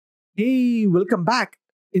Hey, welcome back.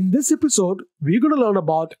 In this episode, we're going to learn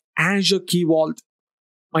about Azure Key Vault.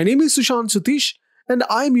 My name is Sushant Sutish, and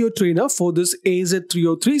I'm your trainer for this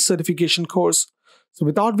AZ-303 certification course. So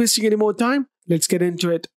without wasting any more time, let's get into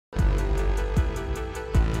it.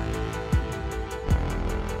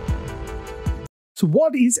 So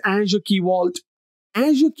what is Azure Key Vault?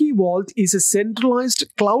 Azure Key Vault is a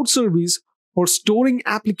centralized cloud service for storing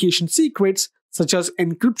application secrets such as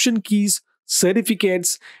encryption keys,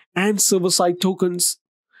 certificates, and server-side tokens.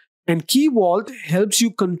 And Key Vault helps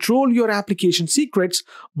you control your application secrets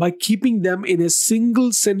by keeping them in a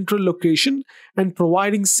single central location and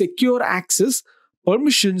providing secure access,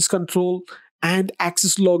 permissions control, and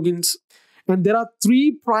access logins. And there are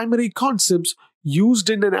three primary concepts used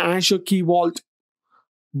in an Azure Key Vault: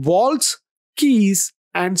 vaults, keys,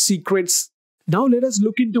 and secrets. Now let us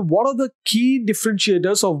look into what are the key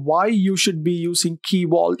differentiators of why you should be using Key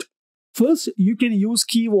Vault. First, you can use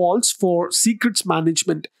Key Vaults for secrets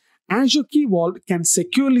management. Azure Key Vault can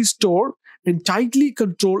securely store and tightly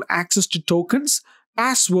control access to tokens,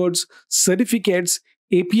 passwords, certificates,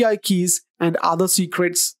 API keys, and other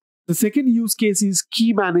secrets. The second use case is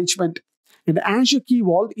key management. And Azure Key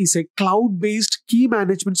Vault is a cloud-based key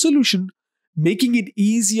management solution, making it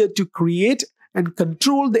easier to create and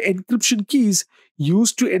control the encryption keys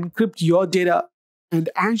used to encrypt your data. And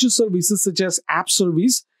Azure services such as App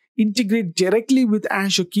Service integrate directly with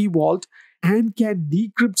Azure Key Vault and can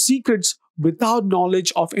decrypt secrets without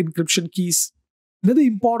knowledge of encryption keys. Another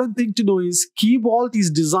important thing to know is Key Vault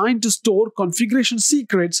is designed to store configuration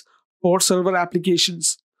secrets for server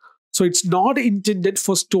applications. So it's not intended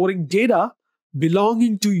for storing data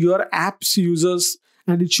belonging to your app's users,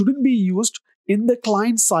 and it shouldn't be used in the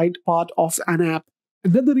client-side part of an app.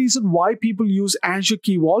 Another reason why people use Azure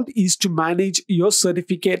Key Vault is to manage your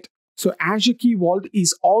certificate. So Azure Key Vault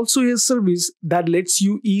is also a service that lets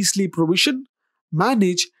you easily provision,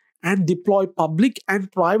 manage, and deploy public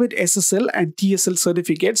and private SSL and TSL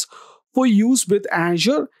certificates for use with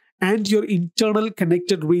Azure and your internal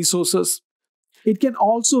connected resources. It can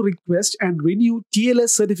also request and renew TLS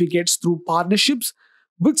certificates through partnerships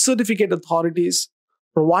with certificate authorities,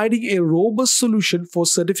 providing a robust solution for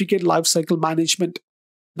certificate lifecycle management.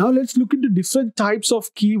 Now let's look into different types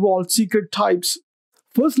of Key Vault secret types.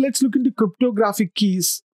 First, let's look into cryptographic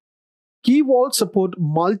keys. Key Vault support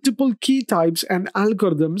multiple key types and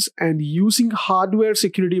algorithms and using hardware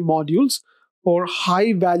security modules for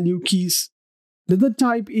high-value keys. Another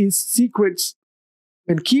type is secrets,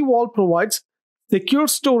 and Key Vault provides secure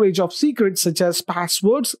storage of secrets such as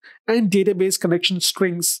passwords and database connection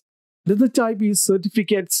strings. Another type is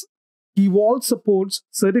certificates. Key Vault supports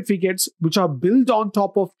certificates which are built on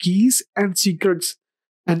top of keys and secrets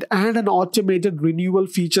and add an automated renewal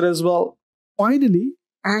feature as well. Finally,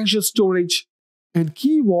 Azure Storage. And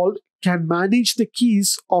Key Vault can manage the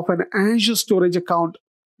keys of an Azure Storage account.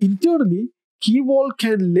 Internally, Key Vault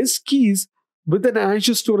can list keys with an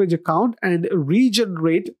Azure Storage account and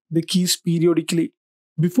regenerate the keys periodically.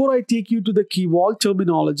 Before I take you to the Key Vault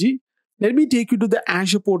terminology, let me take you to the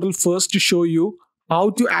Azure portal first to show you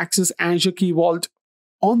how to access Azure Key Vault.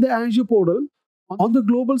 On the Azure portal, on the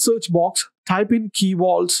global search box, type in Key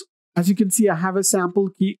Vaults. As you can see, I have a sample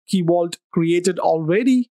Key Vault created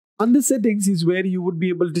already. Under settings is where you would be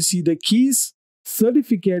able to see the keys,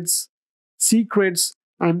 certificates, secrets,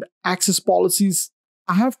 and access policies.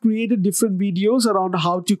 I have created different videos around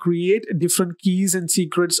how to create different keys and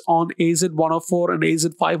secrets on AZ-104 and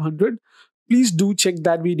AZ-500. Please do check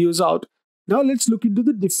that videos out. Now let's look into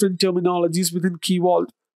the different terminologies within Key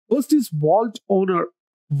Vault. First is Vault Owner.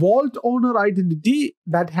 Vault Owner identity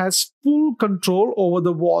that has full control over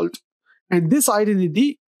the vault. And this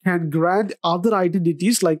identity can grant other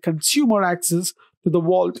identities like consumer access to the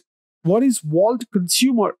vault. What is Vault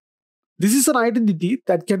Consumer? This is an identity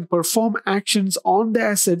that can perform actions on the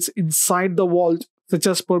assets inside the vault, such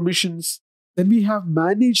as permissions. Then we have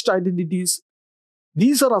Managed Identities.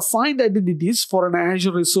 These are assigned identities for an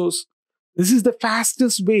Azure resource. This is the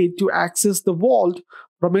fastest way to access the vault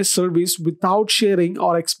from a service without sharing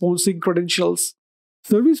or exposing credentials.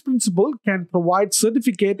 Service Principal can provide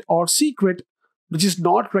certificate or secret, which is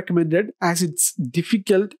not recommended as it's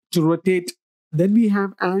difficult to rotate. Then we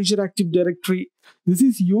have Azure Active Directory. This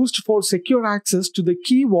is used for secure access to the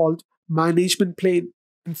Key Vault management plane.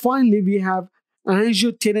 And finally, we have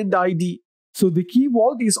Azure Tenant ID. So the Key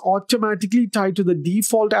Vault is automatically tied to the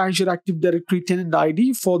default Azure Active Directory tenant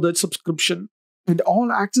ID for the subscription. And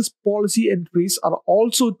all access policy entries are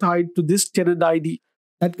also tied to this tenant ID.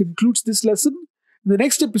 That concludes this lesson. In the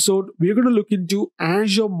next episode, we're going to look into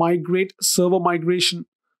Azure Migrate Server Migration.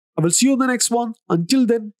 I will see you on the next one. Until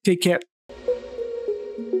then, take care.